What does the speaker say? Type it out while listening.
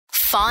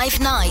5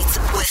 Nights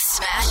with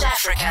Smash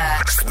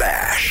Africa.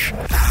 Smash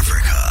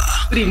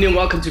Africa. Good evening,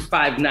 welcome to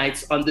 5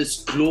 Nights on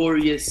this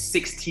glorious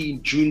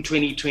 16 June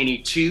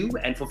 2022.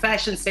 And for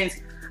Fashion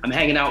Sense, I'm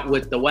hanging out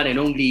with the one and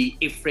only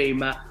Ephraim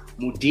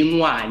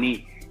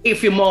Molingoane.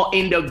 Ephraim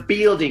in the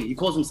building. He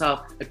calls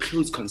himself a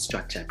clothes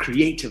constructor,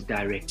 creative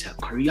director,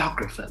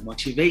 choreographer,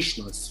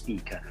 motivational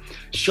speaker,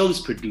 shows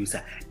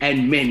producer,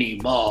 and many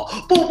more.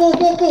 Boo, boo,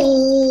 boo,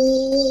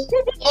 boo.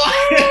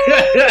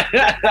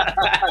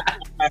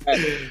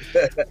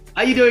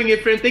 How you doing,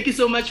 Ephraim? Thank you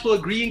so much for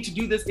agreeing to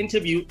do this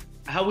interview.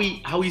 How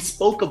we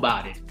spoke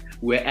about it.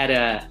 We're at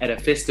a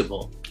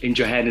festival in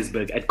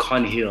Johannesburg at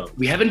Con Hill.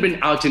 We haven't been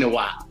out in a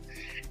while.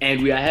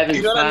 And we are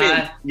having fun. I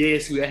mean?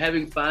 Yes, we are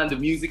having fun. The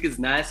music is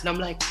nice. And I'm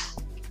like,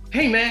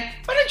 hey man,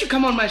 why don't you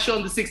come on my show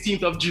on the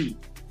 16th of June?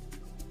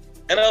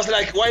 And I was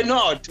like, why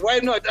not? Why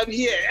not? I'm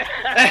here.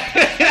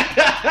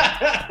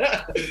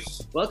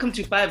 Welcome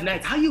to 5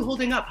 Nights. How are you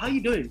holding up? How are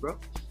you doing, bro?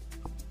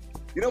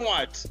 You know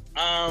what?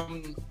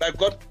 By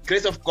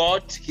grace of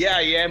God, here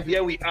I am.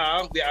 Here we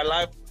are. We are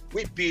alive.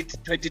 We beat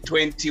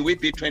 2020. We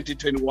beat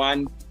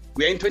 2021.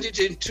 We are in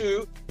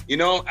 2022. You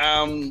know,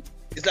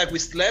 it's like we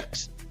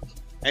slept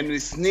and we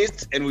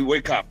sneezed and we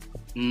wake up.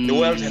 The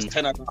world has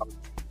turned around,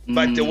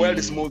 but the world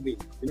is moving.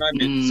 You know what I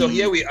mean? So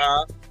here we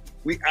are.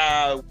 We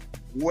are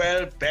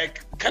well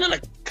back, kind of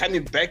like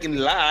coming back in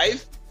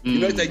life. You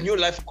know, it's a new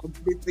life,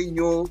 completely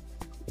new.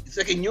 It's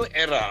like a new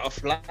era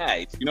of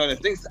life. You know, the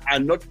things are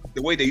not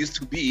the way they used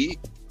to be.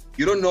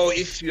 You don't know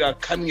if you are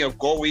coming or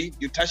going.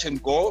 You touch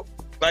and go.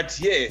 But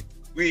yeah,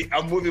 we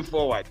are moving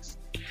forward.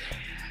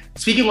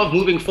 Speaking of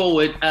moving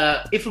forward,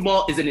 Ephraim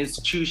is an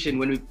institution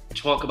when we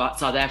talk about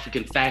South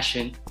African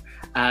fashion,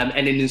 and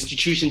an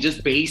institution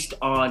just based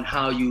on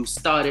how you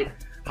started,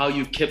 how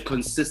you kept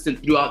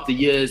consistent throughout the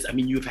years. I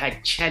mean, you've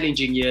had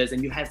challenging years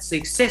and you had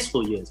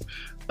successful years,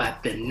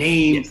 but the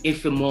name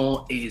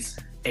Ephraim is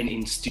an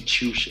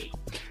institution.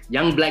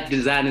 Young black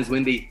designers,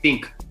 when they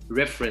think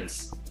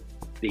reference,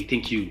 they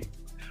think you.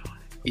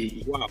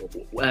 Wow.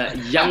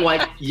 Young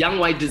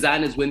white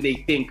designers, when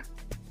they think,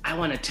 I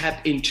want to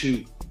tap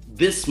into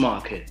this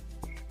market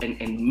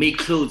and make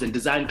clothes and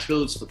design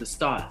clothes for the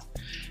stars.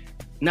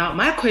 Now,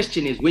 my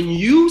question is, when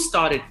you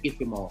started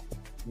Ephraim,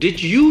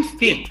 did you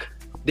think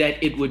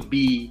that it would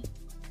be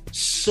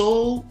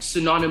so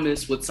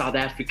synonymous with South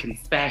African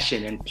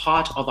fashion and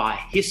part of our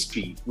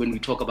history when we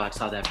talk about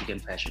South African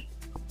fashion?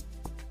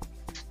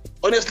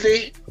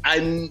 Honestly, I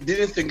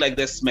didn't think like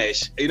that,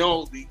 Smash. You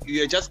know,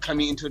 you're just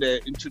coming into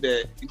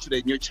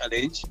the new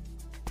challenge,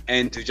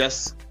 and to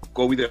just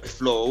go with the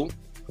flow.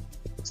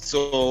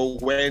 So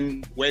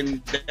when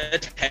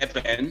that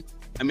happened,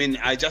 I mean,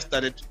 I just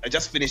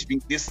finished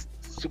being this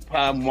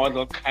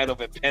supermodel kind of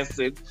a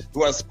person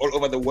who was all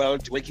over the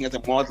world working as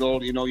a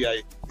model. You know, you're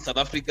in South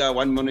Africa,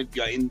 one minute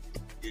you're in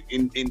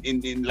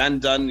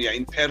London, you're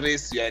in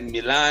Paris, you're in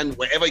Milan,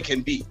 wherever you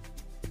can be.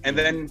 And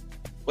then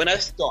when I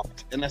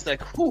stopped and I was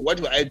like, what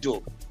do I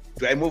do?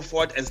 Do I move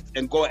forward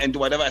and go and do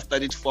whatever I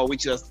studied for,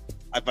 which was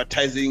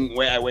advertising,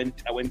 where I went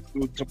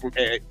through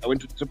AAA. I went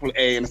to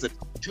AAA and I said,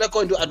 should I go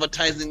and do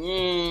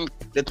advertising?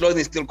 The clothing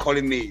is still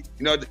calling me.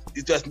 You know,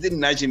 it was still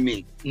nudging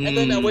me. And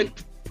then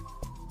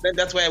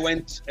that's why I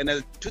went. And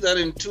in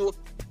 2002,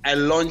 I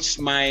launched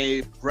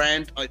my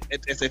brand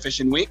at SA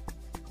Fashion Week.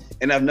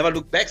 And I've never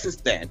looked back since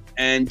then.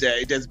 And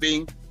it has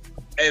been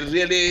a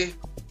really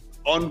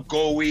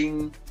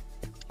ongoing,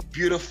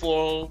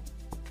 beautiful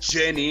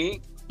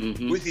journey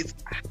with its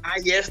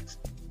highest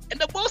and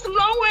the most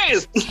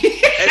longest.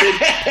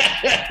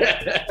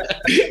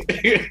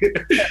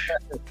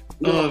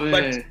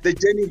 But the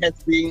journey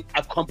has been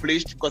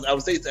accomplished, because I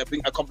would say it's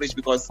been accomplished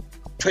because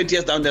 20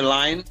 years down the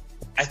line,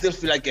 I still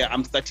feel like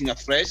I'm starting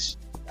afresh.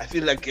 I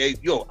feel like,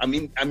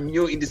 I'm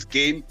new in this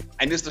game.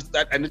 I need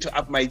to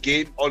up my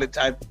game all the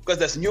time, because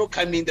there's new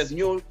coming, there's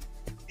new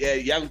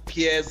young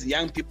peers,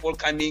 young people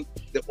coming,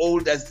 the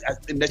old as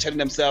nurturing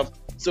themselves.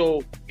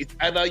 So it's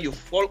either you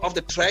fall off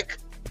the track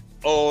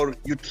or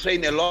you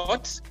train a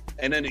lot,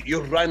 and then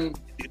you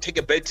take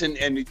a baton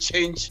and you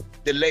change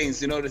the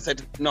lanes. You know, they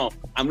said, no,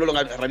 I'm no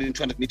longer running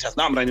 200 meters.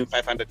 Now I'm running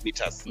 500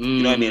 meters.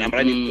 You know what I mean? I'm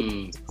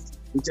running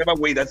whichever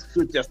way that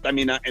suits your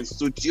stamina and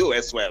suits you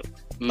as well.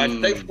 But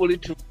thankfully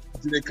to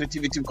the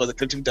creativity, because the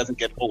creativity doesn't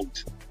get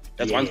old.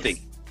 That's one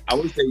thing. I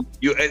would say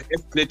you're as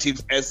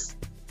creative as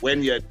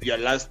when you're your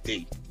last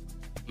day.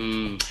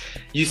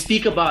 You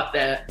speak about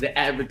the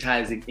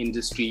advertising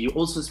industry. You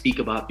also speak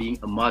about being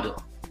a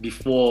model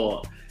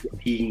before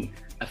being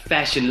a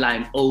fashion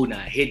line owner,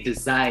 head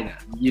designer,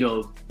 you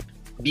know,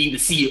 being the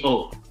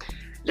CEO.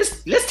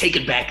 Let's take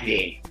it back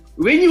there.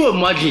 When you were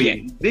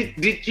modeling,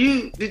 did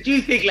you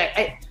think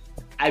like,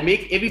 I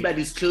make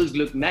everybody's clothes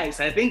look nice,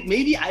 I think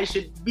maybe I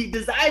should be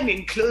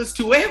designing clothes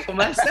to wear for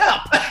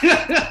myself?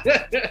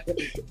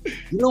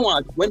 You know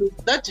what? When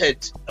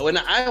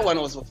I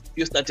was a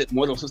few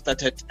models who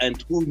started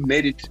and who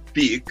made it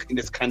big in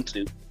this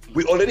country,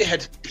 we already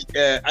had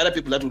other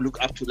people that we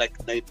look up to, like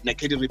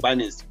Nakedi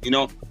Ribanis, you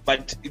know,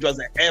 but it was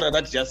an era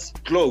that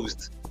just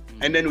closed.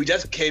 And then we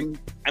just came.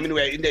 I mean,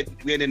 we're in the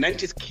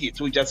 90s kids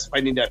who just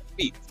finding their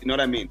feet. You know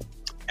what I mean?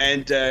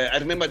 And I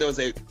remember there was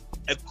a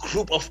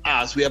group of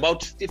us. We were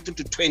about 15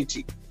 to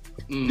 20.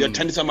 The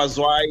Tandisa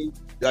Mazwai,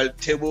 the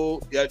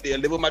Tebo, the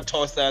Level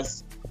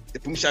Matosas, the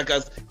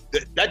Pumshakas,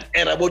 that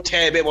era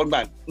Tebe one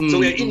man. So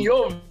we're in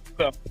Europe,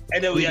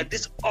 and then we are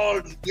this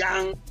all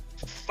young,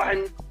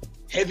 fun,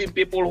 having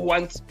people who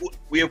once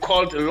we are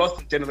called a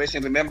lost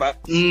generation, remember?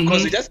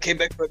 Because we just came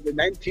back from the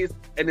 90s,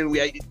 and then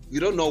we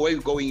don't know where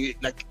we're going,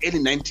 like early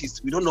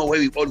 90s. We don't know where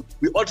we all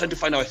trying to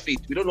find our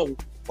feet. We don't know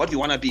what we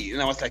want to be.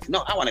 And I was like,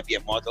 no, I want to be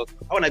a model.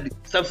 I want to be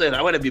something.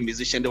 I want to be a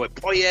musician. There were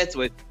poets.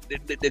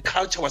 The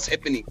culture was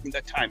happening in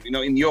that time. You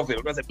know, in Yeovil,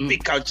 it was a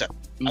big culture.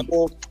 When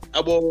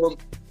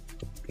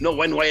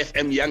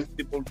YFM young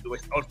people were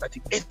all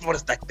starting, everyone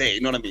was like there.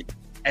 You know what I mean?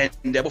 And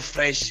they were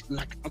fresh. I'm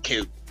like,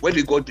 okay, where do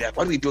we go there?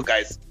 What do we do,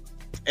 guys?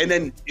 And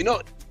then, you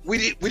know,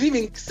 we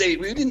didn't say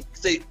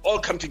all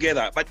come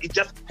together, but it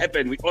just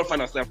happened. We all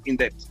found ourselves in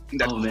that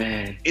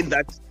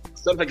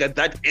sort of like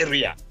that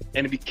area,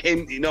 and it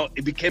became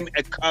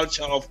a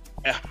culture of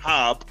a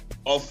hub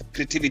of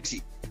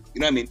creativity.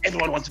 You know what I mean?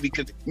 Everyone wants to be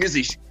creative.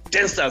 Musicians,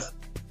 dancers,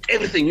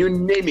 everything, you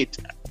name it.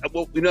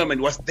 You know what I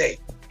mean? Was there.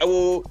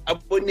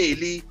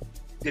 The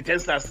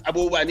dancers,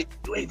 everyone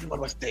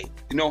was there.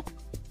 You know,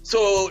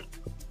 so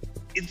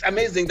it's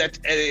amazing that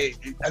I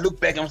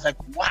look back and I was like,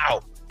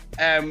 wow.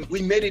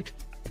 We made it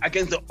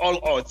against all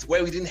odds,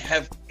 where we didn't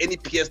have any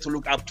peers to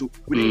look up to.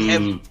 We didn't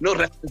have no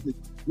references.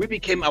 We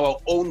became our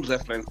own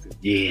references.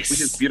 Yes.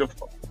 Which is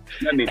beautiful.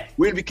 You know what I mean?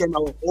 We became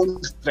our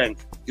own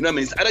strength. You know what I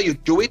mean? It's either you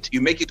do it,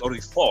 you make it, or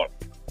you fall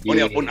on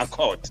your own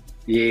accord.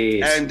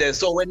 Yes. And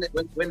so when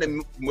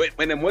the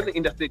modeling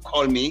industry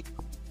called me,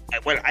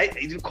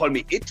 it didn't call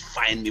me, it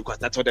find me, because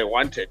that's what I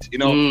wanted. You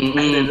know, and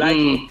they like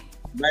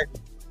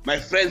my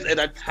friends at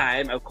that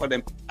time, I call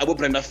them Abu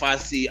Brenda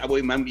Fasi, Abu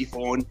Imam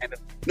Ifon. And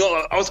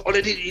no, I was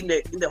already in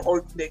the whole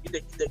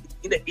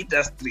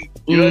industry.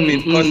 You know what I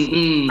mean? Because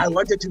I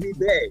wanted to be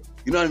there.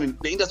 You know what I mean?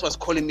 The industry was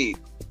calling me.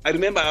 I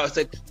remember I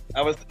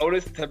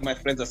always tell my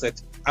friends, I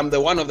said, I'm the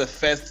one of the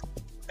first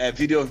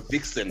video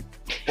vixen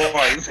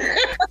boys.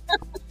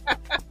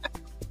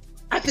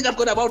 I think I've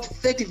got about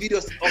 30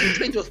 videos, or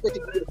 20 or 30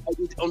 videos I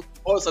did on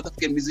all South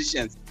African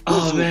musicians.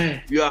 Oh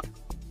man. You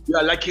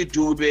are Lucky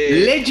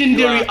Dube.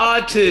 Legendary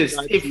artist,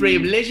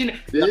 Ephraim.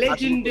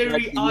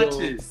 Legendary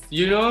artist,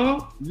 you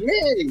know?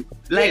 Yeah.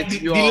 Like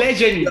the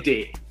legend.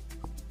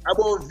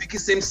 About Vicky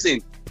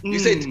Simpson. You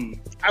said,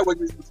 I was,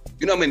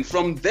 you know what I mean?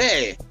 From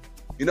there,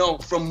 you know,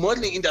 from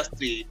modeling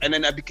industry, and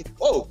then I became,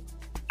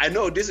 I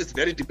know this is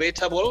very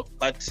debatable,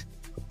 but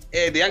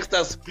the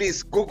youngsters,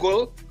 please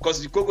Google,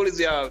 because Google is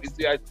your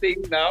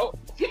thing now.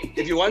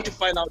 If you want to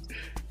find out,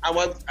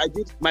 I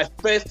did my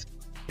first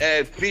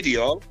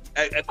video,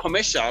 a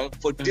commercial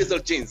for Diesel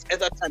Jeans. At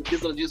that time,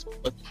 Diesel Jeans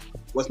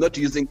was not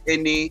using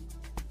any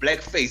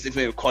blackface, if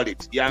you call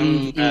it,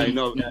 young, you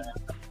know.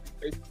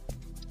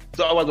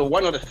 So I was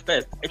one of the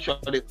first,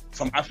 actually,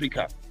 from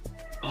Africa.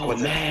 Oh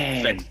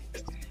man!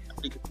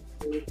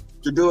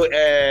 To do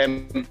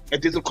a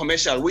Diesel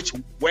commercial, which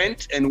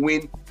went and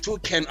win 2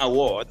 Cannes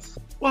awards.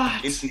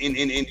 What?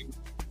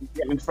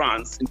 In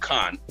France, in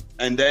Cannes,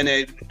 and then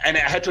and I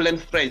had to learn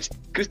French.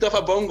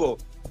 Christopher Bongo,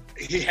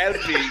 he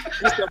helped me.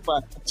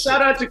 Christopher,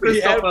 shout out to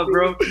Christopher,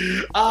 bro.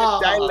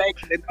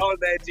 Dialect and all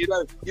that, you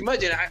know.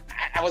 Imagine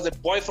I was a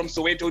boy from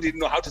Soweto who didn't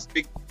know how to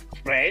speak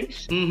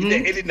French in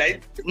the early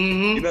 90s.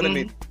 You know what I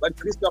mean? But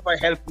Christopher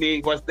helped me.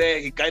 He was there.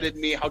 He guided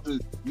me how to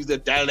use the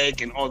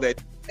dialect and all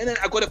that. And then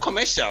I got a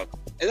commercial,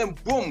 and then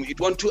boom, it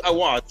won 2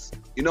 awards.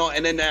 You know,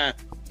 and then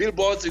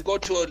billboards. You go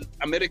to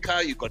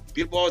America, you got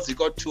billboards. You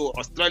go to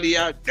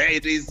Australia, there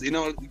it is. You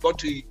know, you go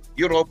to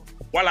Europe,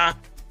 voila.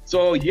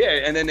 So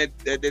yeah, and then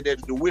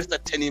the wheels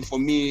started turning for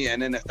me,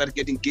 and then I started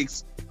getting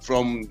gigs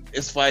from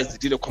as far as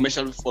did a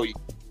commercial for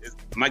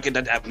a market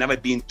that I've never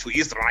been to,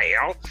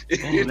 Israel.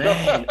 Oh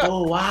man!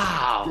 Oh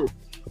wow!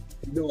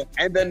 You know,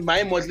 and then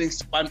my modeling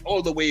span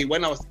all the way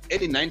when I was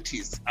early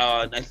 90s,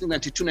 I think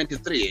 92,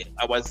 93.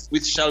 I was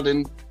with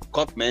Sheldon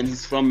Kaufman.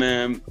 He's from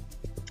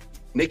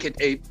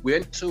Naked Ape. We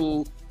went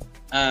to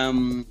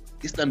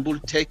Istanbul,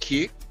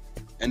 Turkey,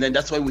 and then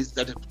that's why we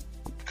started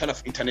kind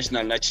of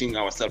international, launching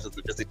ourselves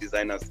as a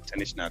designers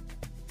international,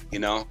 you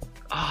know.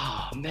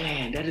 Oh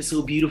man, that is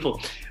so beautiful,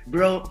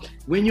 bro.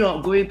 When you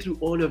are going through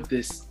all of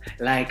this,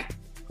 like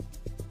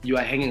you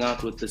are hanging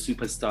out with the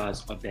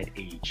superstars of that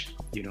age,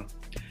 you know,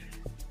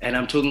 and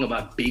I'm talking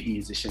about big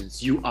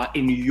musicians. You are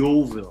in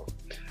Yeovil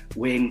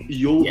when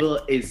Yeovil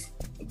is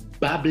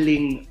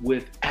bubbling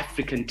with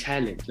African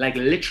talent. Like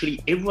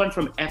literally everyone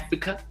from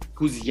Africa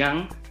who's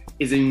young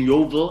is in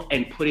Yeovil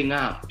and putting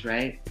out,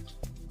 right?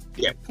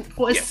 Yeah.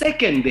 For a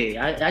second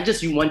there, I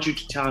just want you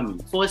to tell me,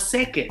 for a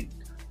second,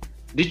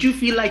 did you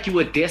feel like you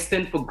were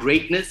destined for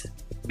greatness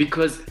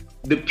because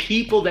the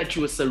people that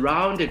you were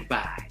surrounded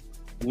by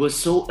were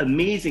so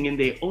amazing in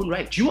their own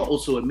right? You are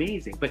also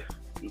amazing, but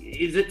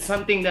is it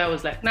something that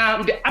was like,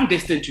 nah, I'm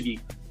destined to be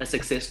a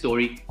success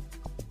story?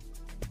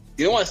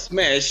 You know what,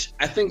 Smash?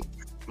 I think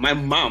my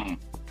mom,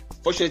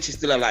 fortunately she's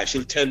still alive,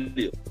 she'll tell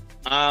you,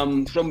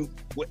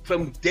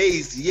 from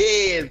days,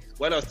 years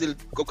when I was still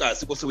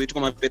supposed to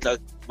my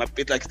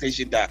better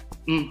station there.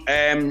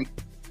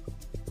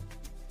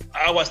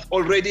 I was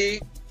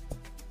already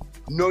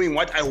knowing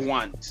what I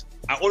want.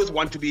 I always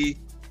want to be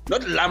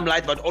not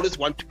limelight, but always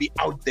want to be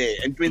out there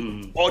and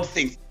doing odd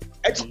things.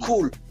 At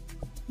school,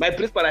 my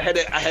principal, I had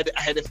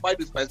a fight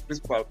with my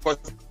principal because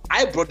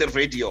I brought the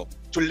radio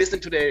to listen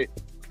to the.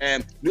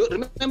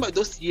 Remember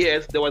those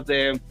years there was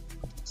a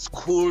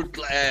school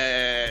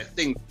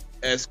thing.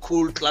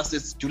 School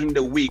classes during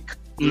the week,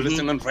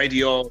 listen on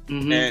radio,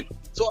 and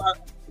so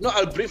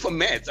I'll bring for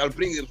maths. I'll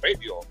bring the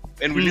radio,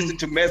 and we listen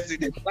to maths in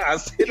the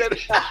class. And I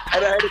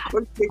had a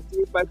conflict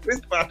with my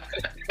principal.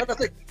 But I was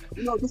like,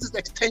 this is the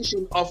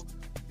extension of,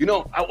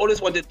 I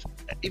always wanted,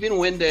 even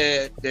when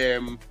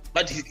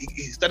but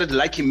he started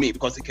liking me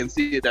because he can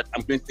see that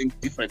I'm doing things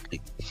differently.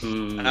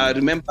 I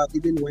remember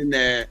even when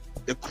the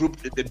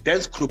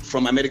dance group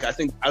from America, I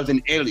think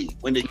Alvin Ailey,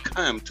 when they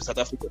came to South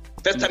Africa,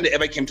 first time they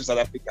ever came to South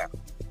Africa.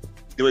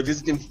 They were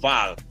visiting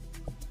Val.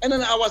 And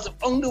then I was the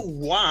only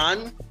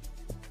one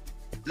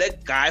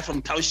black guy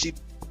from Township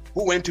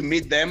who went to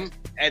meet them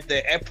at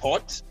the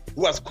airport,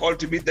 who was called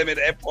to meet them at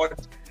the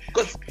airport.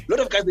 Because a lot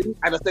of guys didn't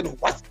understand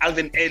what's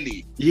Alvin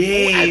Ailey.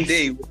 Yes. Who are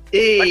they?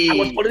 But I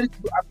was already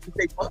too up to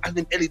say,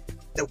 Alvin Ailey,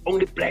 the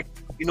only black,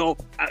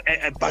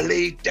 a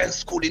ballet dance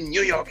school in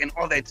New York and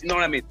all that. You know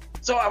what I mean?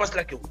 So I was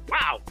like,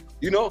 wow.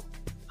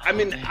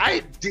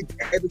 I did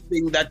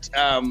everything that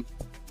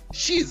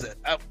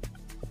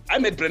I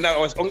met Brenda. I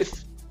was only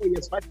 5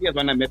 years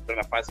when I met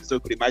Brenda Fassie. So you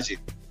could imagine,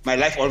 my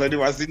life already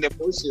was in the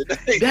motion.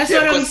 That's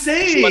what I'm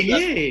saying.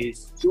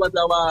 Yes. She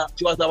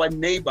was our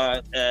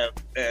neighbor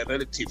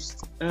relatives.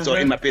 So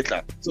in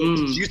Mapetla. So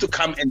she used to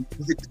come and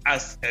visit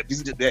us,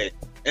 visited there.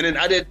 And then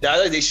the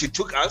other day she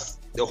took us,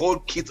 the whole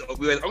kids.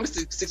 We were only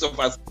six of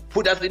us.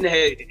 Put us in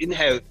her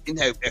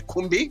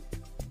kumbi.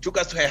 Took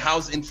us to her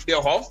house in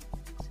Vleerhof.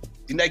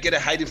 Didn't I get a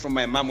hiding from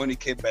my mom when we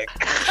came back?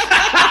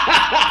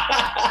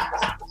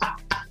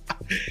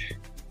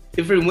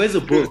 Ephraim, where's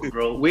the book,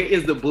 bro? Where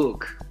is the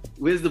book?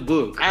 Where's the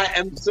book? I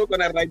am so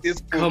gonna write this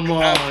book. Come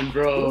on,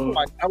 bro.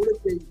 I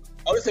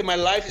would say my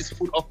life is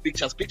full of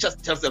pictures. Pictures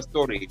tells the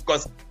story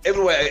because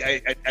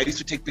everywhere I used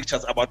to take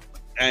pictures about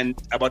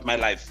my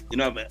life.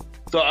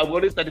 So I've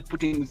always started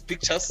putting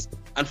pictures.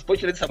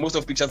 Unfortunately, most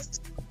of the pictures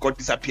got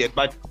disappeared.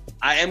 But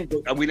I'm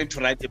willing to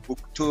write a book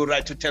to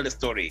tell the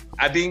story.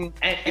 I've been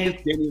in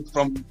this journey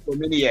for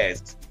many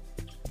years.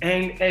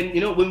 And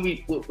when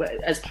we,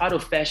 as part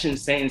of Fashion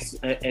Sense,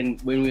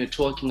 and when we were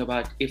talking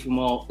about Ephraim,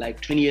 like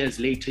 20 years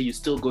later, you're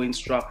still going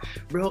strong.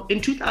 Bro, in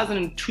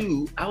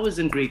 2002, I was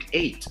in grade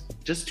 8,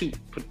 just to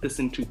put this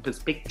into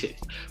perspective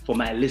for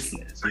my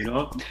listeners,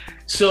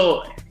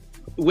 So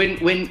when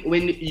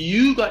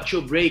you got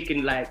your break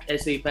in like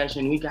SA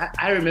Fashion Week,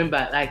 I remember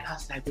I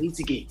was like, wait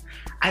again,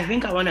 I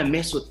think I want to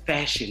mess with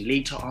fashion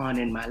later on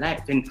in my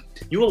life. And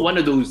you were one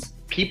of those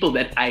people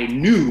that I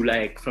knew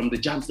like from the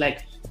jumps,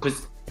 like,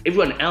 because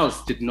everyone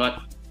else did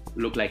not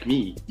look like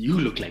me. You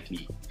look like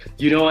me.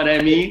 You know what I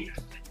mean?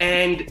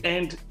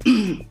 And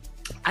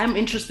I'm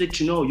interested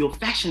to know your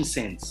fashion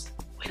sense.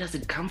 Where does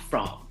it come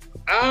from?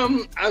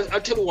 I'll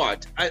tell you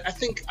what. I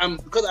think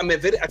because I'm a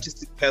very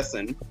artistic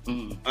person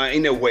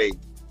in a way.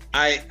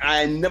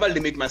 I never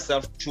limit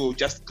myself to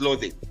just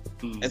clothing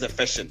as a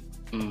fashion.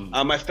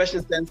 My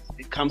fashion sense,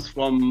 it comes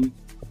from,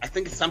 I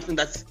think it's something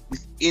that's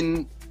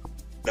within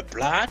the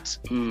blood.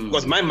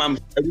 Because my mom,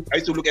 I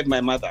used to look at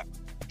my mother.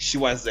 She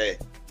was a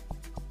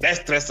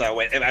best dresser,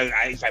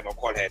 if I may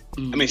call her.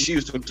 I mean, she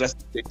used to dress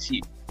the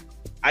T.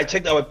 I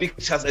checked our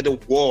pictures at the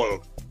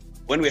wall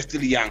when we were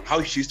still young,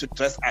 how she used to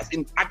dress us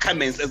in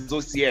ackermans as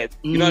those years.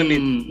 You know what I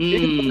mean?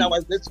 Even when I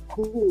was at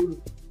school,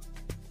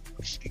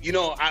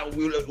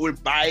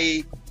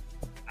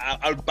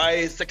 I'll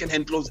buy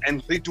secondhand clothes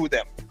and redo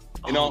them.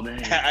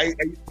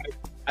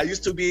 I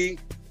used to be,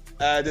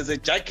 there's a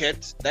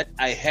jacket that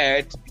I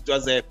had.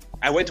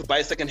 I went to buy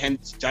a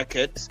secondhand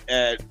jacket,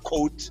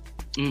 coat.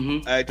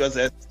 It was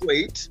a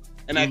suede,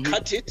 and I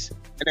cut it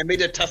and I made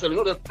a tassel,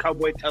 not a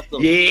cowboy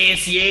tassel.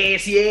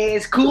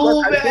 Yes,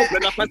 cool. That's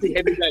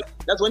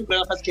when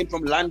Brenda Fassie came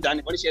from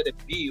London. When she had a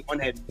bee on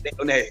her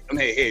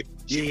head.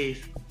 Yes.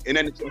 And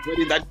then she was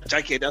wearing that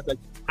jacket. I was like,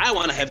 I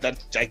want to have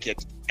that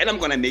jacket, and I'm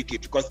gonna make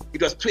it because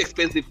it was too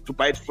expensive to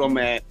buy it from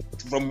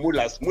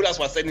Mullers. Mullers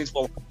was selling it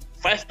for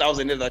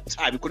 5,000 at that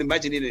time. You could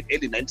imagine in the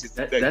early 90s.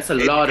 That's a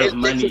lot of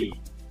money.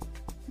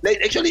 Late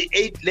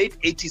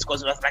 80s,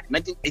 because it was like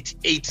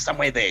 1988,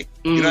 somewhere there.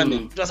 You know what I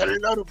mean? It was a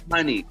lot of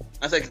money.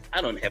 I was like,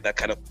 I don't have that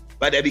kind of.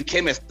 But I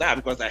became a star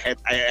because I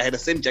had the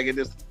same jacket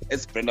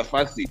as Brenda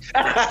Fassie.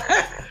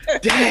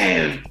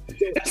 Damn.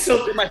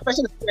 So my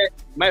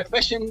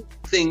fashion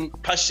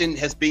passion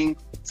has been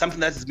something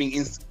that has been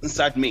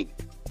inside me,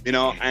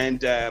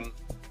 And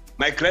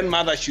my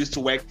grandmother, she used to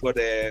work for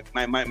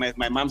my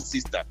mom's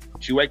sister.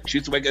 She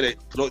used to work at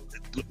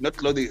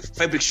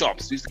fabric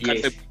shops. She used to cut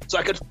fabric. So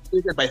I got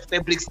fascinated by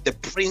fabrics, the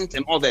print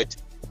and all that.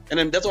 And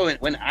then that's why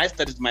when I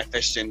started my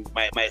fashion,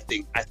 my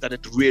thing, I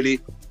started really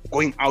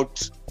going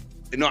out.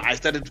 I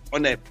started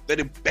on a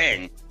very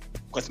bang.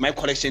 because my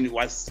collection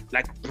was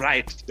like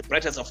bright, the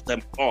brightest of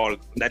them all on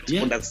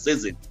that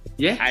season.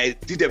 Yeah. I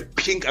did a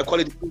pink, I call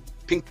it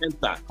Pink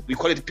Panther. We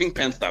call it Pink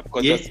Panther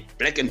because it was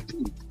black and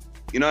pink.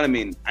 You know what I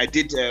mean? I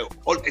did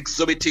all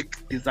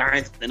exotic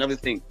designs and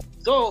everything.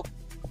 So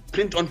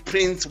print on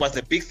prints was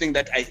a big thing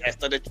that I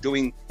started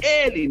doing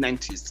early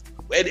 90s.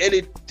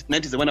 Early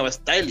 90s when I was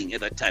styling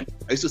at that time.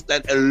 I used to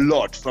style a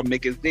lot from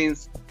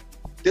magazines.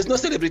 There's no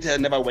celebrity I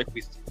never worked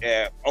with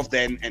of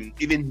them, and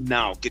even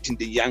now getting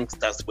the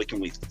youngsters working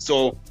with.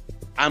 So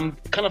I'm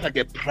kind of like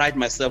a pride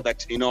myself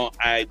that, you know,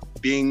 I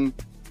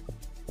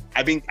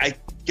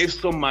gave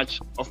so much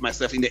of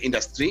myself in the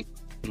industry,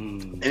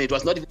 and it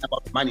was not even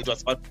about money, it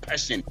was about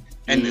passion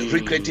and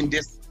recreating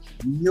this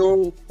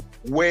new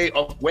way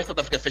of where South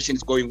Africa fashion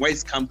is going, where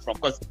it's come from.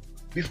 Because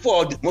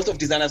before, most of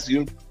designers,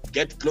 you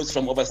get clothes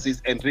from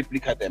overseas and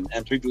replica them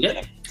and redo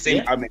them.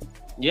 Same garment.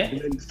 Yeah.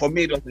 And for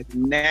me, it was like,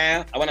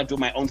 nah, I want to do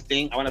my own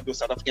thing. I want to do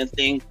South African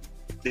thing.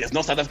 There's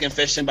no South African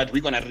fashion, but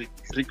we're going to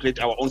recreate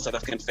our own South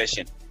African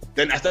fashion.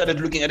 Then I started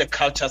looking at the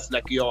cultures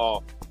like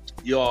your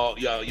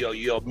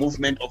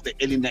movement of the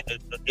early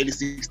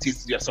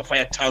 60s, your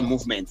Sophia Town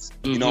movements.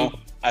 You know,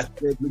 I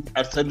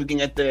started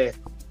looking at the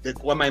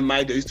what my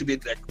mind, there used to be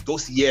like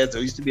those years,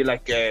 there used to be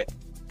like a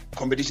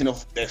competition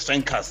of the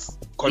strankers,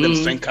 call them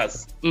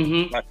strankers.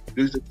 But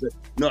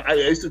I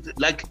used to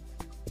like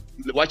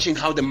watching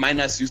how the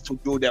miners used to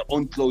do their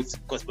own clothes,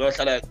 because they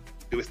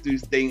were still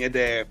staying at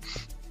the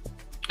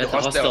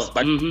hostels,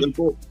 but they'll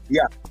go,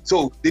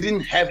 so they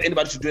didn't have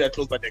anybody to do their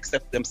clothes but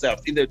except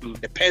themselves. If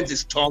the pants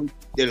is torn,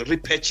 they'll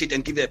repatch it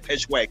and give it a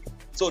patchwork.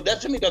 So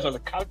that, to me, that was a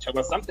culture,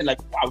 was something like,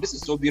 wow, this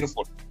is so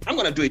beautiful. I'm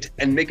gonna do it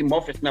and make it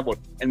more fashionable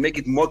and make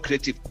it more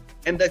creative,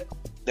 and the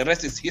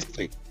rest is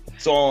history.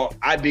 So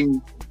I've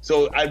been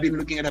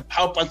looking at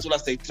how Pantsula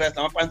say dress.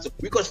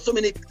 We got so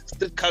many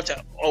street culture,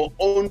 our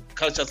own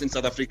cultures in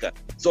South Africa.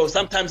 So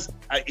sometimes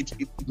it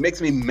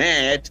makes me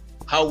mad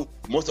how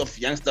most of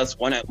youngsters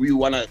wanna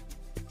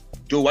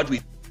do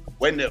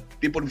when the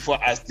people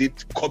before us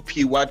did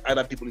copy what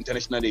other people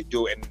internationally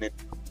do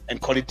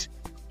and call it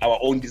our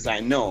own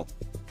design. No,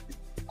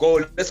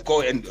 let's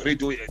go and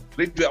redo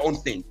your own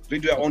thing.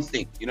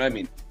 You know what I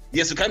mean?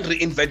 Yes, you can't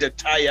reinvent the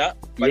tire,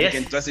 but you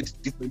can dress it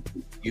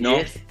differently. You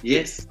know?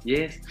 Yes.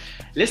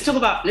 Let's talk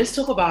about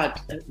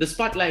the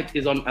spotlight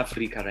is on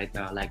Africa right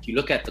now. Like, you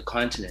look at the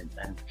continent,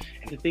 and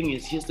the thing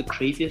is, here's the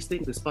craziest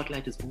thing: the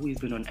spotlight has always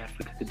been on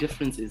Africa. The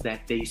difference is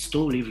that they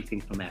stole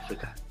everything from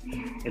Africa,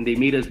 and they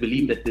made us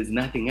believe that there's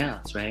nothing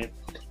else, right?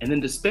 And then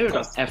the spirit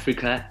of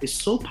Africa is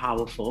so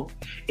powerful;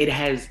 it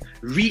has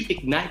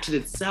reignited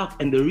itself,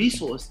 and the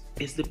resource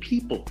is the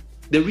people.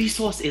 The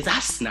resource is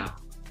us now.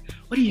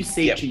 What do you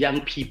say to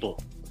young people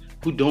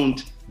who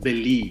don't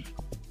believe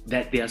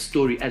that their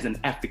story as an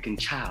African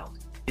child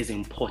is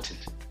important?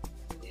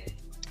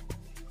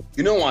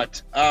 You know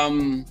what?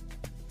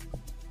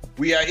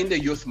 We are in the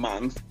youth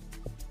month,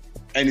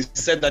 and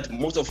it's said that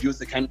most of youth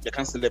they can't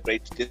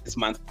celebrate this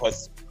month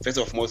because first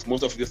of all,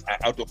 most of youth are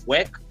out of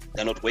work,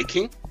 they're not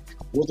working.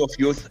 Most of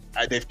youth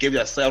they've given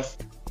themselves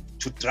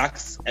to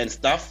drugs and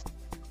stuff.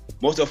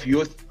 Most of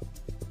youth,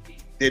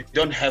 they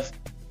don't have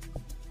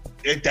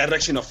a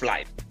direction of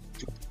life,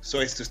 so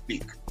as to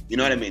speak. You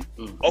know what I mean?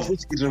 Of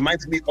which it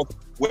reminds me of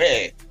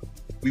where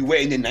we were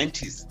in the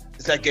 90s.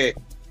 It's like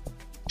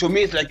to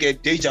me, it's like a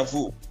deja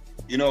vu.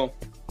 You know,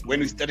 when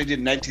we started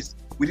in the 90s,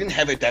 we didn't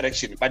have a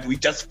direction, but we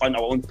just found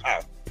our own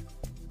path.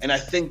 And I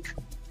think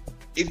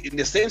if in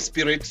the same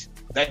spirit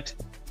that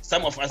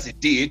some of us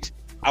did,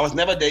 I was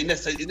never there in the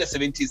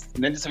 70s,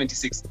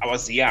 1976, I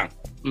was young.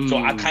 So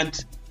I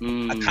can't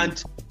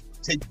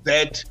take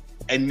that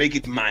and make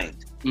it mine.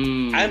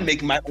 I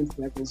make my own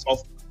circles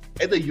of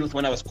as a youth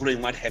when I was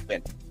growing, what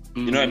happened.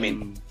 You know what I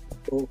mean?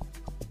 So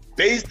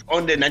based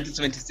on the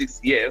 1976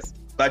 years,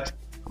 but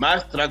my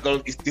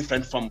struggle is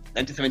different from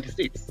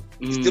 1976.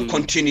 It's still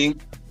continuing.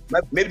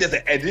 Maybe there's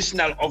an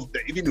additional of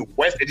the even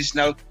worse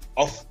additional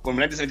of from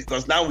 1970,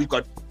 because now we've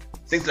got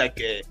things like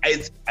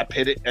AIDS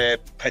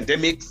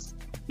pandemics.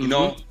 You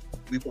know,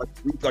 we've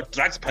got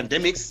drugs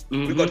pandemics.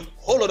 We've got a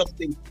whole lot of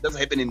things that's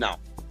happening now.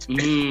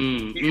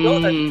 You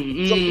know,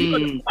 so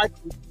we've got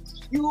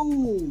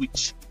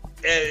huge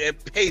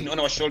pain on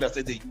our shoulders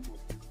as a youth.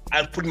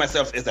 I'll put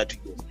myself as a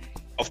youth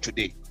of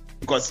today,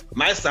 because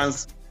my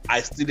sons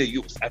are still the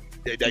youth.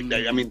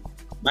 I mean,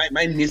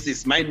 my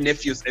nieces, my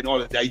nephews, and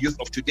all, they're youth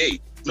of today.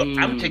 So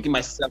I'm taking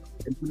myself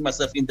and putting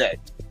myself in that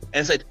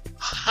and said,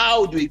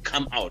 how do we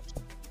come out?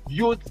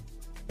 Youth,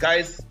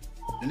 guys,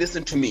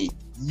 listen to me.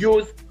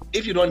 Youth,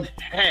 if you don't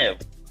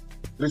have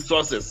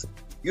resources,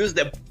 use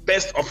the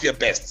best of your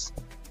best.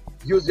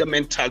 Use your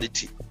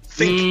mentality.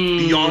 Think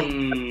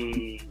beyond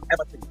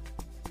everything.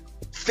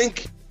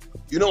 Think,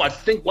 you know what?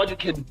 Think what you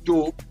can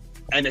do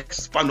and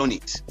expand on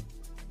it.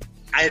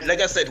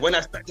 Like I said, when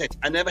I started,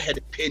 I never had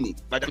a penny,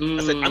 but I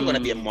said, I'm going to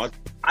be a model.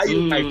 I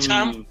use my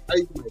charm, I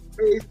use my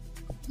face,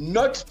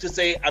 not to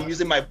say I'm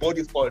using my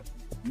body for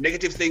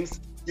negative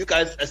things. You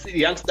guys, I see the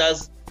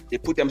youngsters, they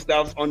put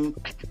themselves on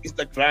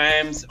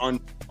Instagrams, on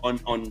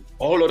a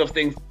whole lot of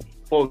things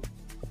for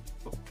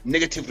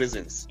negative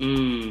reasons.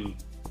 Use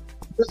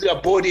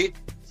your body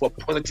for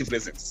positive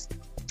reasons,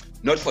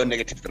 not for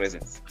negative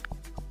reasons.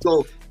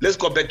 So let's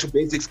go back to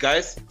basics,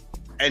 guys,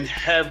 and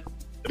have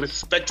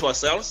respect to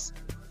ourselves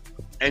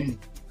and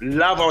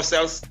love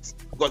ourselves,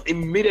 because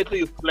immediately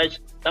you flash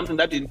something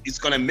that is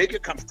going to make you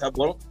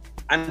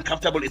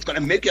uncomfortable, it's going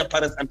to make your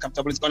parents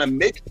uncomfortable, it's going to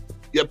make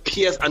your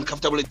peers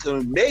uncomfortable, it's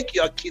going to make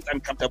your kids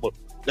uncomfortable.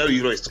 That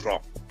you know is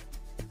wrong.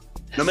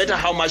 No matter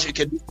how much you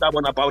can be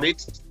stubborn about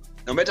it,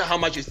 no matter how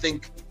much you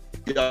think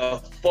you're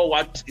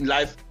forward in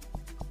life,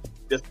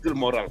 there's still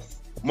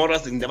morals.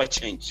 Morals will never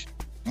change.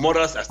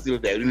 Morals are still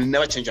there. You will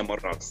never change your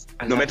morals,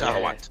 no matter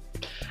how what.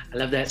 I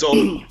love that. So,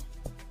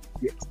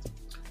 yes.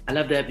 I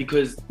love that,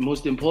 because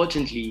most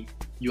importantly,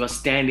 you are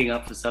standing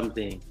up for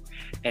something.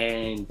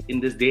 And in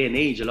this day and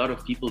age, a lot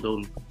of people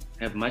don't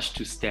have much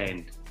to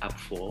stand up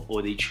for,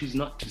 or they choose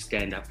not to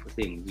stand up for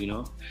things, you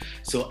know?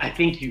 So I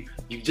think you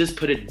just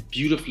put it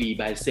beautifully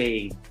by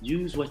saying,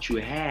 use what you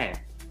have,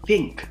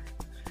 think.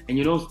 And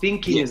you know,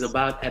 thinking is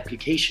about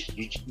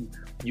application.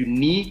 You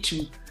need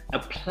to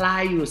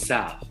apply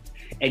yourself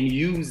and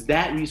use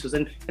that resource.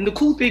 And the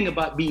cool thing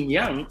about being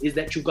young is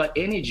that you've got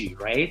energy,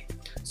 right?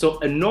 So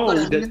a no,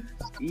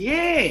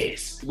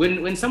 yes,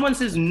 when someone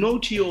says no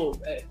to your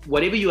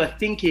whatever you are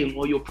thinking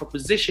or your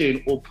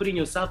proposition or putting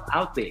yourself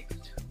out there,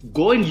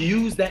 go and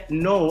use that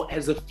no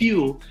as a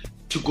fuel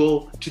to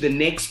go to the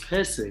next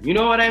person. You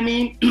know what I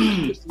mean?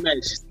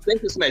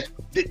 Thank you, Smash.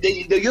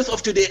 The youth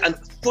of today,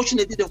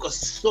 unfortunately, they've got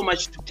so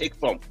much to take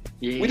from.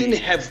 Yeah. We didn't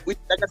have, like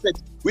I said,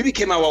 we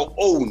became our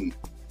own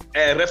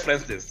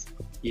references.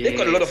 Yes. They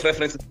got a lot of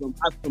references from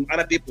us, from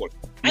other people.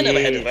 I never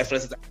had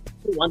references. I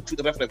didn't want to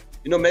the reference.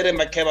 You know, Mary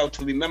Makeba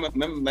to me, remember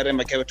Mary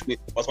Makeba to me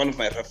was one of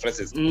my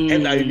references.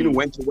 And I even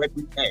went to work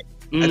with her.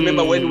 I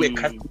remember when we were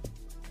cutting,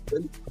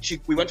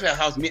 we went to her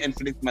house, me and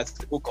Philip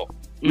Masikuko.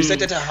 We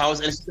sat at her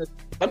house and she said,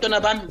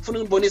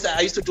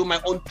 I used to do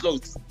my own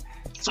clothes.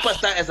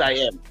 Superstar as I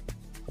am,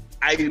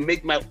 I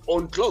make my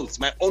own clothes,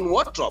 my own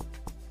wardrobe.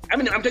 I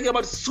mean, I'm talking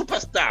about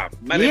superstar,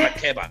 Mary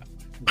Makeba.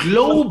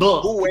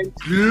 Global and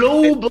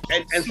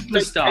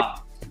superstar.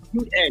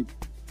 UN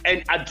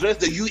and addressed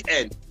the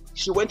UN.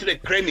 She went to the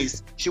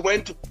Grammys. She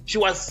rubbed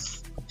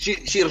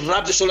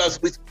the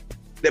shoulders with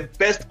the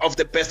best of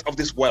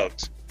this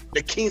world,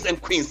 the kings and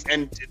queens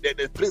and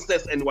the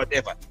princess and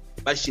whatever.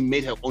 But she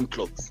made her own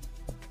clothes.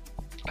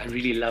 I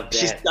really love that.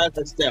 She styled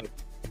herself.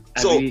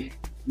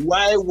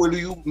 Why will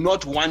you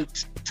not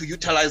want to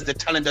utilize the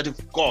talent that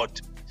you've got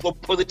for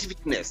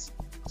positiveness?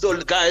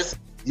 So guys,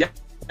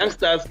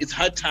 youngsters, it's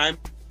hard time.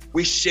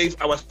 We shave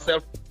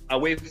ourselves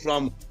away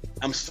from,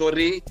 I'm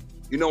sorry,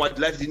 you know what,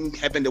 life didn't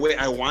happen the way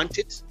I want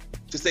it.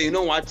 To say, you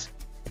know what,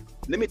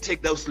 let me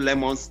take those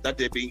lemons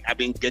that I've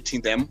been getting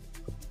them.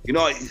 You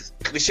know, it's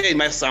cliche in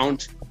my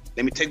sound.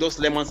 Let me take those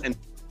lemons and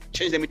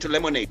change them into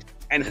lemonade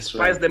and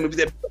spice them with a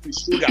bit of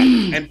sugar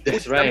and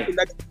put something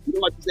that, you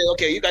know what, to say,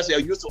 okay, you guys are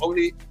used to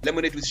only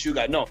lemonade with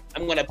sugar. No,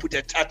 I'm going to put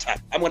a tartar.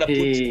 I'm going to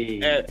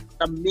put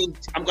some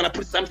mint. I'm going to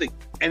put something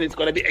and it's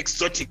going to be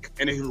exotic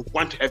and you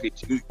want to have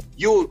it.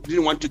 You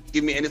didn't want to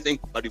give me anything,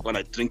 but you're going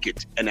to drink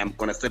it and I'm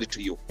going to sell it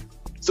to you.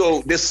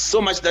 So there's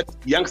so much that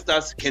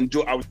youngsters can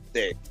do out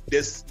there.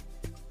 There's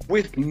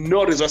with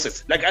no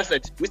resources. Like I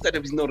said, we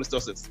started with no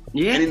resources.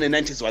 Yeah. And in the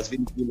 90s it was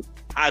really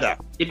harder.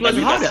 It was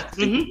harder.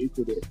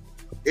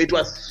 It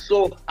was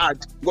so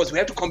hard because we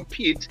had to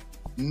compete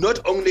not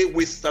only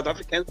with South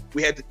Africans.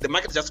 We had the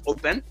market just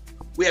open.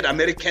 We had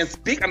Americans,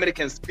 big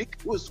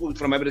who's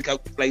from America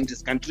flying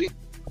this country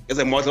as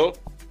a model,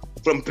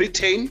 from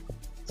Britain,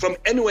 from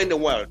anywhere in the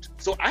world.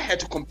 So I had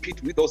to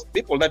compete with those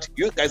people that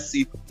you guys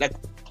see like,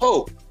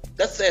 oh,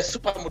 that's a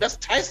supermodel, that's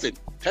Tyson.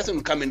 Tyson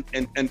will come in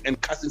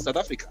and cast in South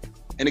Africa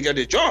and he got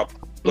a job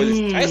because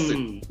it's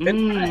Tyson.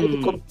 And I had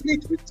to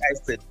compete with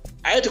Tyson.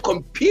 I had to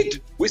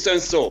compete with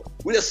so-and-so,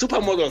 with the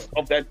supermodels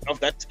of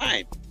that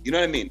time. You know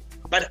what I mean?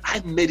 But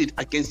I made it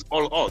against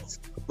all odds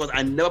because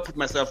I never put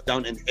myself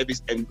down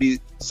and be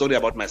sorry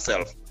about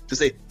myself. To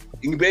say,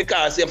 Ingbeka,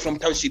 I say I'm from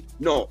Township.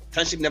 No,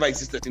 Township never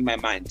existed in my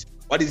mind.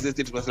 What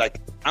existed was like,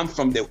 I'm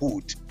from the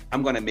hood.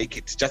 I'm going to make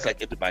it just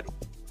like everybody.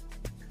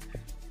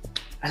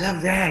 I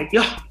love that.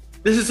 Yo,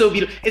 this is so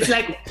beautiful. It's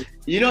like,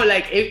 you know,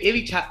 like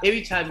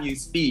every time you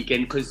speak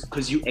and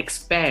because you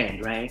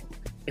expand, right?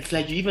 It's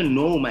like you even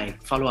know my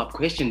follow-up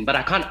question, but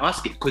I can't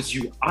ask it because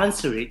you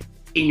answer it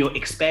in your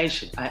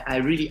expansion. I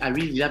really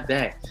love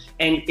that.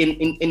 And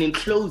in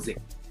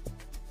closing,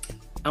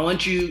 I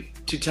want you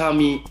to tell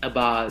me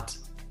about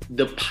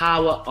the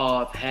power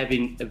of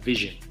having a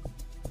vision.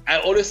 I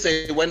always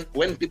say when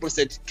people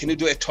said, can you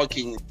do a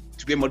talking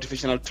to be a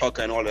motivational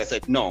talker and all that, I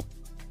said, no.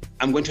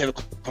 I'm going to have a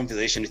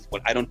conversation with people.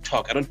 I don't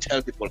talk. I don't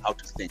tell people how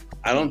to think.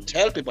 I don't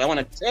tell people. I want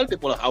to tell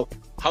people how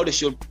they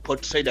should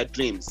portray their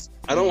dreams.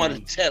 I don't want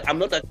to tell. I'm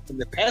not that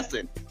the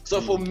person.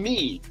 So for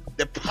me,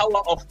 the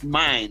power of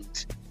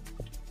mind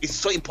is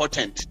so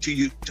important to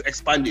you to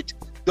expand it.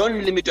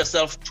 Don't limit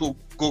yourself to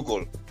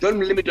Google. Don't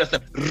limit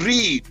yourself.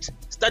 Read.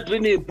 Start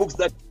reading the book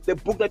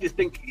that you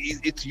think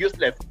it's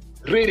useless.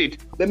 Read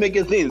it. The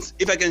magazines.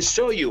 If I can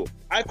show you,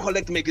 I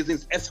collect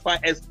magazines as far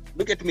as,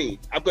 look at me.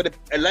 I've got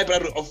a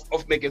library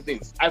of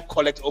magazines I've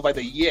collected over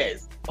the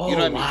years. Oh, you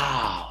know what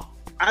wow. I mean?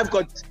 I've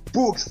got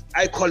books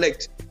I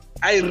collect.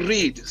 I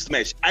read,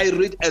 Smash. I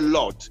read a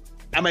lot.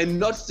 I might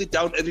not sit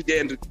down every day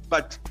and read,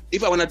 but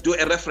if I want to do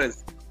a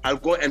reference, I'll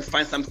go and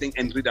find something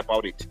and read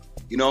about it.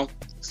 You know?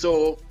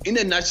 So in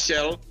a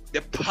nutshell,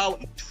 the power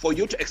for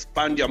you to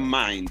expand your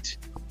mind,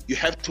 you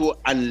have to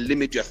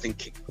unlimit your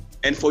thinking.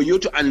 And for you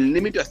to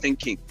unlimit your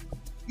thinking,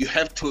 you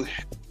have to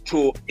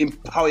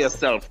empower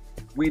yourself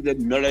with the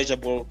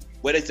knowledgeable,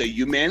 whether it's the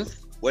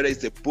humans, whether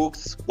it's the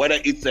books, whether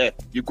it's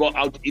you go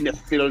out in a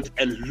field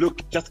and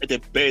look just at the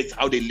birds,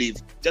 how they live,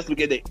 just look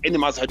at the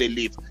animals, how they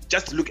live,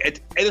 just look at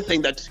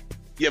anything that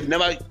you have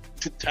never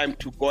took time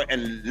to go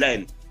and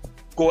learn,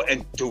 go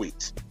and do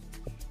it.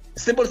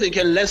 Simple thing,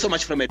 you can learn so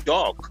much from a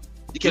dog.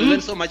 You can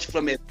learn so much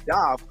from a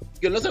dove.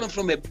 You can learn something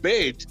from a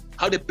bird,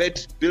 how the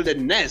bird build a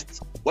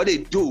nest, what they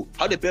do,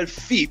 how the bird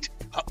feed,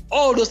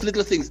 all those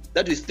little things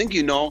that you think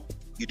you know,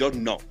 you don't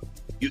know.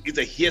 It's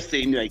a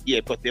hearsay in your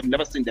ear because they've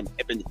never seen them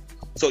happening.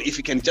 So if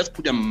you can just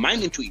put your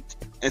mind into it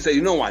and say,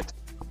 you know what,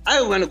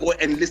 I want to go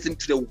and listen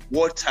to the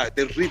water,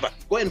 the river,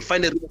 go and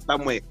find a river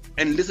somewhere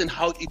and listen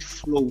how it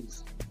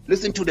flows.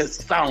 Listen to the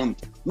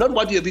sound, not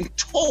what you have been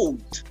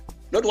told,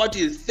 not what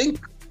you think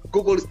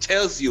Google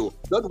tells you,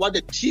 not what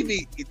the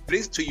TV it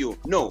brings to you.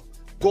 No,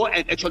 go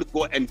and actually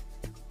go and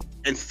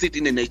sit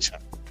in the nature.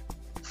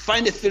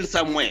 Find a field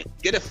somewhere,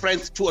 get a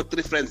friend, 2 or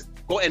 3 friends,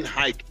 go and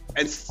hike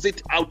and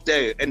sit out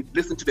there and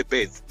listen to the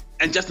birds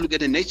and just look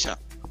at the nature.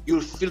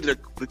 You'll feel the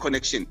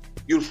reconnection.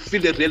 You'll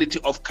feel the reality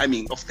of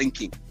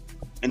thinking.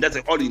 And that's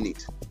all you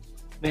need.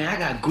 Man, I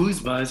got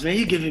goosebumps, man.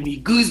 You're giving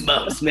me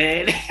goosebumps,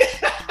 man.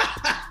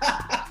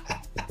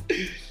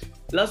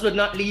 Last but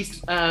not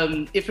least,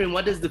 Ephraim,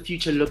 what does the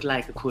future look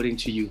like according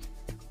to you?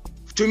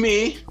 To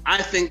me,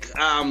 I think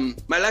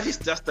my life is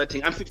just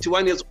starting. I'm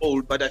 51 years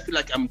old, but I feel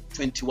like I'm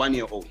 21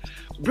 years old.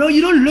 Bro,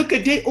 you don't look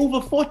a day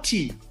over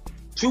 40.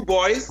 2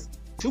 boys,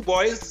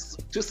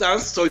 2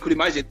 sons, so you could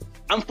imagine.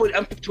 I'm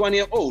 51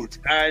 years old,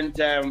 and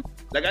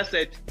like I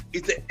said,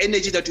 it's the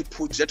energy that you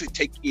put, that you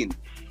take in.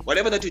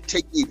 Whatever that you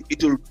take in,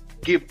 it will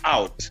give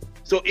out.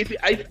 So if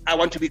I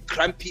want to be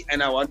grumpy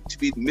and I want to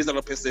be a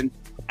miserable person,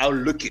 I'll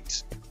look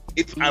it.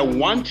 If I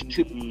want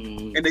to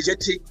be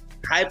energetic,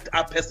 hyped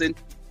up person,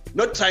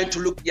 not trying to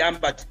look young,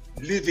 but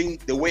living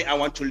the way I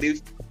want to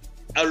live,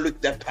 I'll look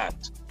that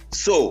part.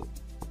 So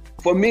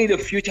for me, the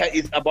future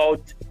is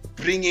about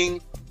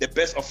bringing the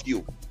best of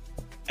you.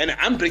 And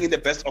I'm bringing the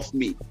best of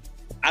me.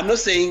 I'm not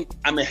saying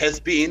I'm a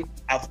has-been,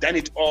 I've done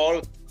it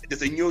all,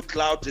 there's a new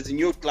cloud,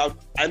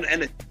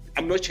 and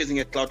I'm not chasing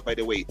a cloud, by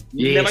the way.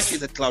 Yes. Never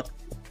chase a cloud.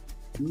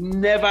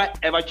 Never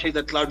ever chase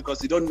a cloud,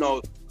 because you don't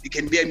know, it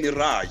can be a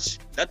mirage.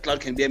 That cloud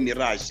can be a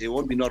mirage, there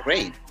won't be no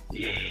rain.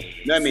 Yes.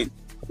 You know what I mean?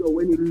 So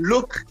when you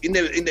look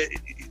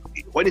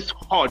when it's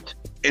hot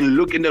and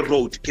look in the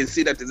road, you can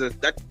see that there's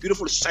that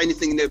beautiful shiny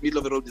thing in the middle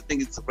of the road. You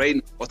think it's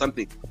rain or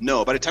something.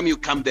 No, by the time you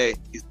come there,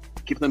 it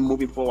keeps on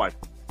moving forward.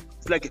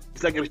 It's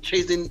like you're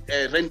chasing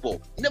a rainbow.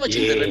 You never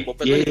chase a rainbow,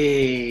 but when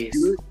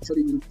you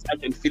actually touch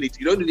and feel it,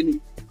 you don't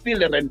really feel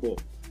the rainbow,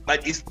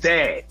 but it's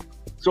there.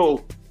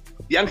 So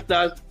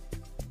youngsters,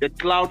 the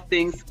cloud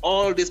things,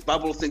 all these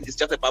bubble things, it's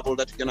just a bubble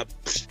that you're gonna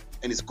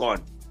and it's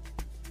gone.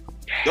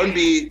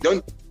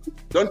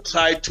 Don't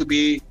try to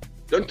be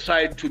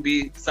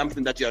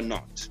something that you're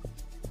not.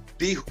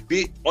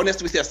 Be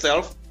honest with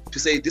yourself to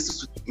say, this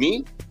is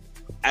me.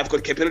 I've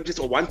got capabilities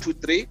of 1, 2,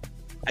 3.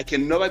 I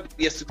can never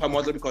be a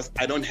supermodel because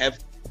I don't have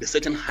the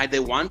certain height they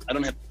want.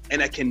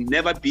 And I can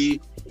never be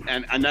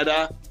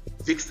another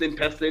vixen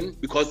person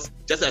because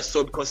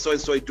so and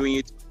so is doing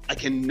it. I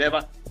can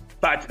never.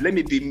 But let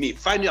me be me.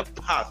 Find your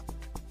path.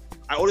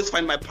 I always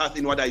find my path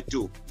in what I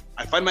do.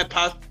 I find my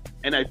path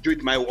and I do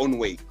it my own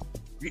way.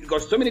 We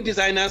got so many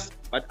designers,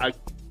 but I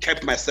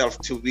kept myself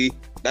to be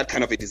that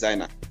kind of a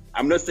designer.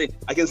 I'm not saying,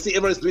 I can see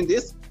everybody's doing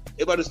this,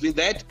 everybody's doing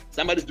that,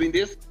 somebody's doing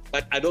this,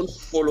 but I don't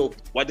follow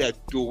what they're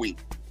doing.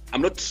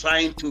 I'm not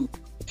trying to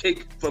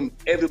take from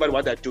everybody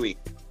what they're doing.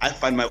 I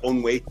find my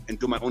own way and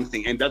do my own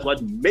thing. And that's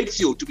what makes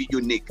you to be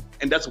unique.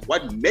 And that's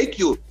what makes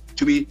you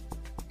to be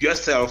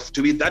yourself,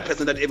 to be that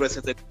person that everyone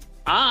says that,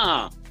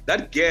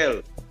 that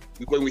girl,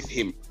 we're going with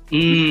him.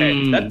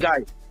 That guy,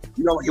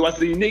 he was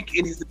unique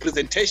in his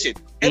presentation.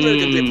 Everyone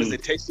can do a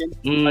presentation,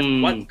 but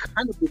what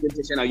kind of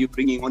presentation are you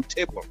bringing on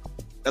table?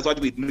 That's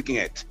what we're looking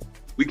at.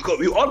 We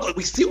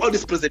see all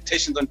these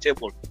presentations on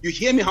table. You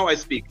hear me how I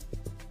speak.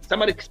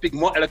 Somebody speak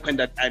more eloquent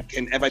than I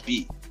can ever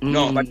be.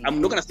 No, but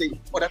I'm not gonna say,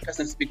 that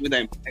person speak with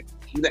an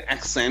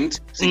accent,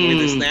 speaking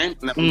with a slang.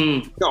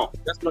 No,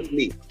 that's not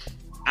me.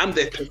 I'm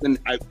the person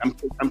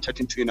I'm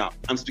chatting to you now.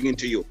 I'm speaking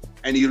to you,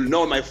 and you'll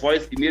know my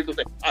voice immediately.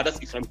 Say,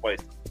 that's Ephraim's voice.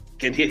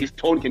 Can hear his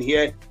tone, can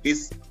hear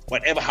his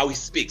whatever, how he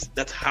speaks.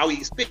 That's how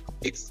he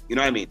speaks. You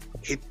know what I mean?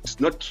 He's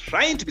not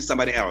trying to be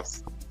somebody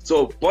else.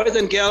 So boys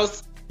and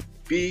girls,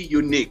 be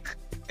unique,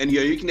 and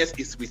your uniqueness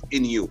is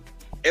within you.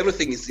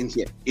 Everything is in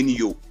here, in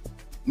you.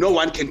 No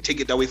one can take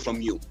it away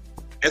from you.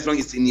 as long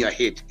as it's in your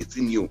head, it's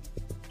in you.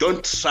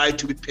 Don't try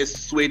to be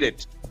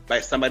persuaded by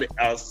somebody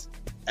else's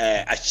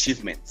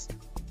achievements.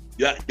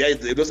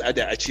 Those are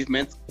their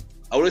achievements.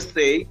 I always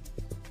say,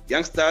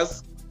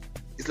 youngsters,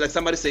 it's like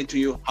somebody saying to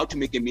you how to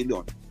make $1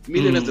 million.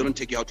 Millionaires don't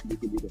tell you how to make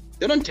 $1 million.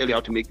 They don't tell you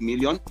how to make $1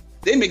 million.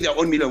 They make their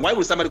own million. Why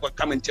would somebody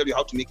come and tell you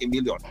how to make $1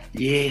 million?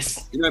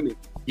 Yes. You know what I mean?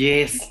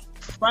 Yes.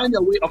 Find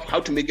a way of how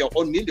to make your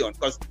own million.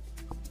 Because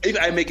if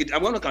I make it,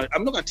 I'm not going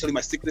to tell you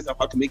my secrets of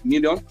how to make $1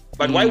 million.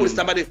 But why would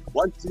somebody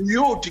want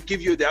you to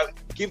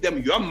give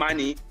them your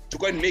money to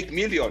go and make $1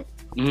 million?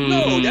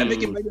 No, they're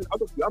making million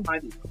out of your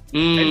money.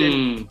 And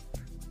then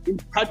in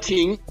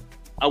parting,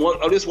 I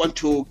always want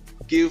to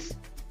give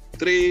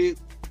 3.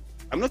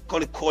 I'm not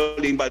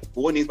calling, but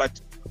warning,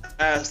 but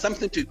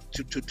something to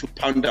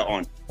ponder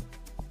on.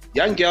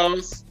 Young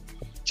girls,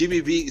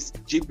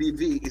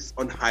 GBV is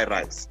on high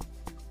rise.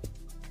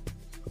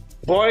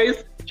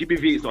 Boys,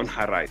 GBV is on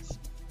high rise.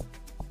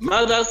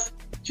 Mothers,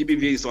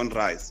 GBV is on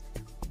rise.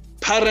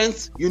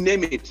 Parents, you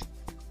name it.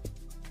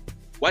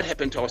 What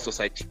happened to our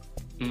society?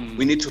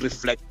 We need to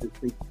reflect and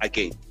think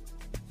again.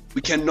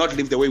 We cannot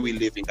live the way we're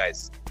living,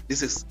 guys.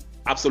 This is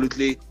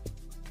absolutely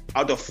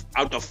out of.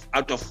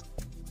 I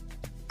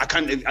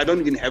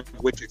don't even have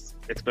a way to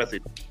express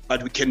it.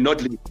 But we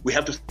cannot live. We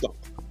have to stop.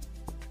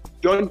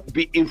 Don't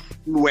be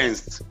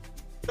influenced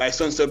by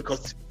so-and-so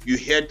because you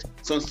heard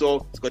so-and-so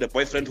has got a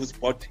boyfriend who's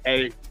bought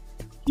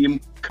him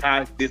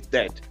car, this,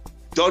 that.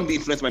 Don't be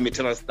influenced by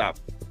material stuff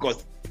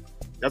because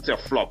that's your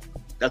flop.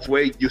 That's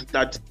where you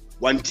start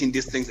wanting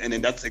these things, and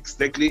then that's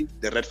exactly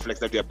the red flags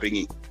that you are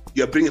bringing.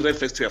 You are bringing red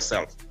flags to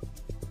yourself.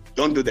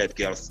 Don't do that,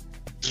 girls.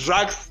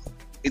 Drugs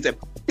is a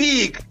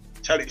big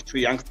challenge to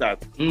youngsters.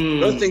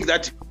 Don't think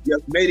that you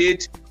have made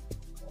it.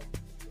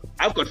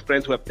 I've got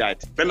friends who have died.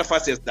 Brenda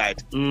Fassie has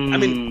died. I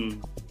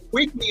mean,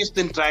 Whitney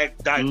Houston dies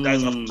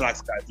of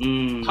drugs,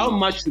 guys. How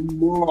much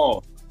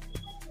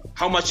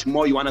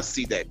more you want to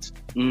see that?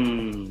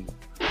 And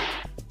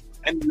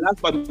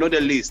last but not the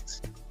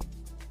least,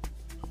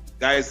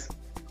 guys,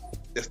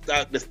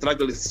 the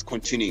struggle is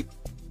continuing.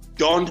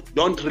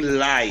 Don't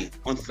rely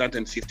on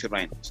 350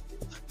 rand.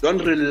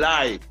 Don't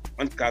rely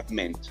on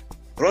government.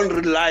 Don't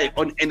rely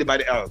on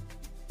anybody else.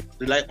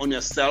 Rely on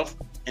yourself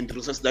and the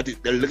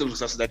little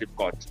resources that you've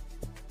got.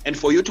 And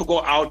for you to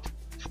go out,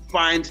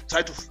 try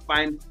to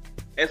find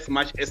as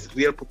much as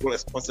real people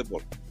as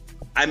possible.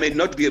 I may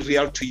not be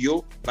real to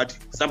you, but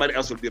somebody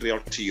else will be real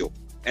to you.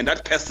 And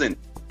that person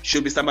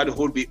should be somebody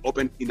who will be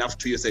open enough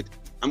to you, said,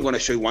 I'm going to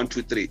show you 1,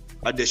 2, 3.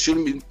 But they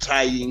shouldn't be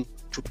trying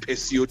to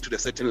pursue to the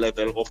certain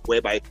level of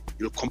whereby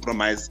you'll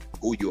compromise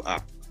who you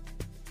are.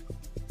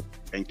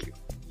 Thank you.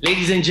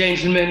 Ladies and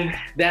gentlemen,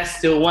 that's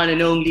the one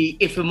and only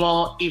Ephraim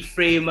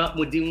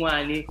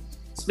Molingoane,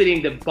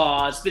 spitting the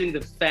bars, spitting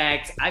the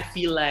facts. I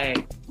feel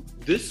like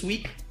this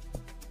week,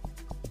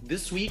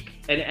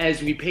 and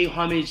as we pay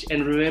homage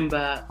and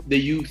remember the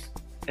youth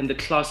and the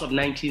class of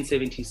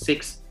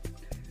 1976,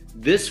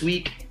 this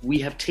week we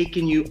have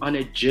taken you on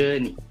a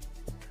journey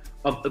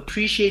of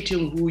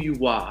appreciating who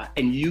you are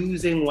and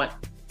using what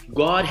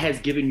God has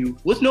given you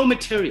with no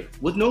material,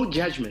 with no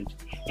judgment,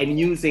 and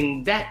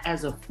using that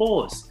as a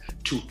force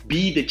to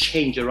be the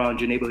change around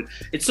your neighborhood.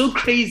 It's so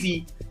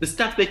crazy, the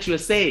stuff that you are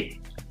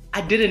saying.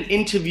 I did an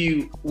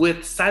interview with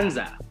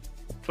Sansa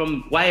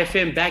from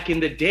YFM back in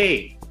the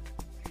day.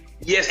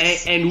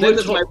 Yes, and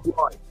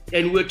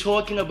we're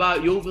talking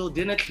about Yeovil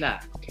Dinner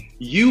Club.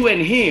 You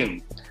and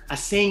him are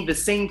saying the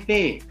same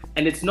thing.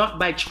 And it's not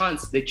by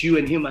chance that you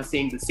and him are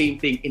saying the same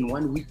thing in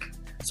 1 week.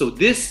 So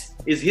this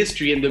is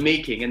history in the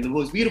making. And the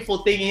most beautiful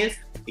thing is,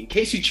 in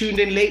case you tuned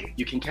in late,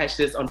 you can catch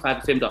this on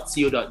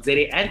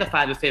 5fm.co.za and the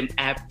 5FM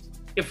app.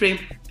 Ephraim,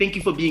 thank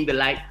you for being the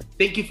light.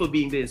 Thank you for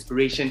being the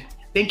inspiration.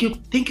 Thank you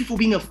for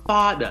being a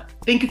father.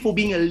 Thank you for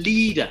being a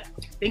leader.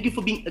 Thank you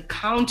for being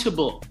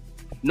accountable,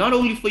 not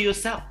only for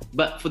yourself,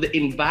 but for the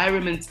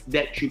environment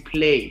that you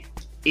play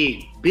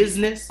in,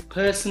 business,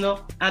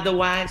 personal,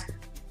 otherwise.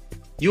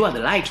 You are the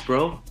light,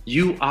 bro.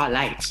 You are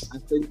light.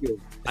 Thank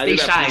you. Stay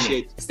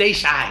shiny. Stay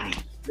shiny.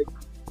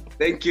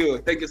 Thank you.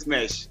 Thank you,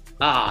 Smash.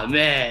 Ah,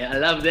 man, I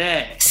love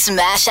that.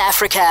 Smash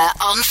Africa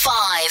on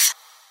 5.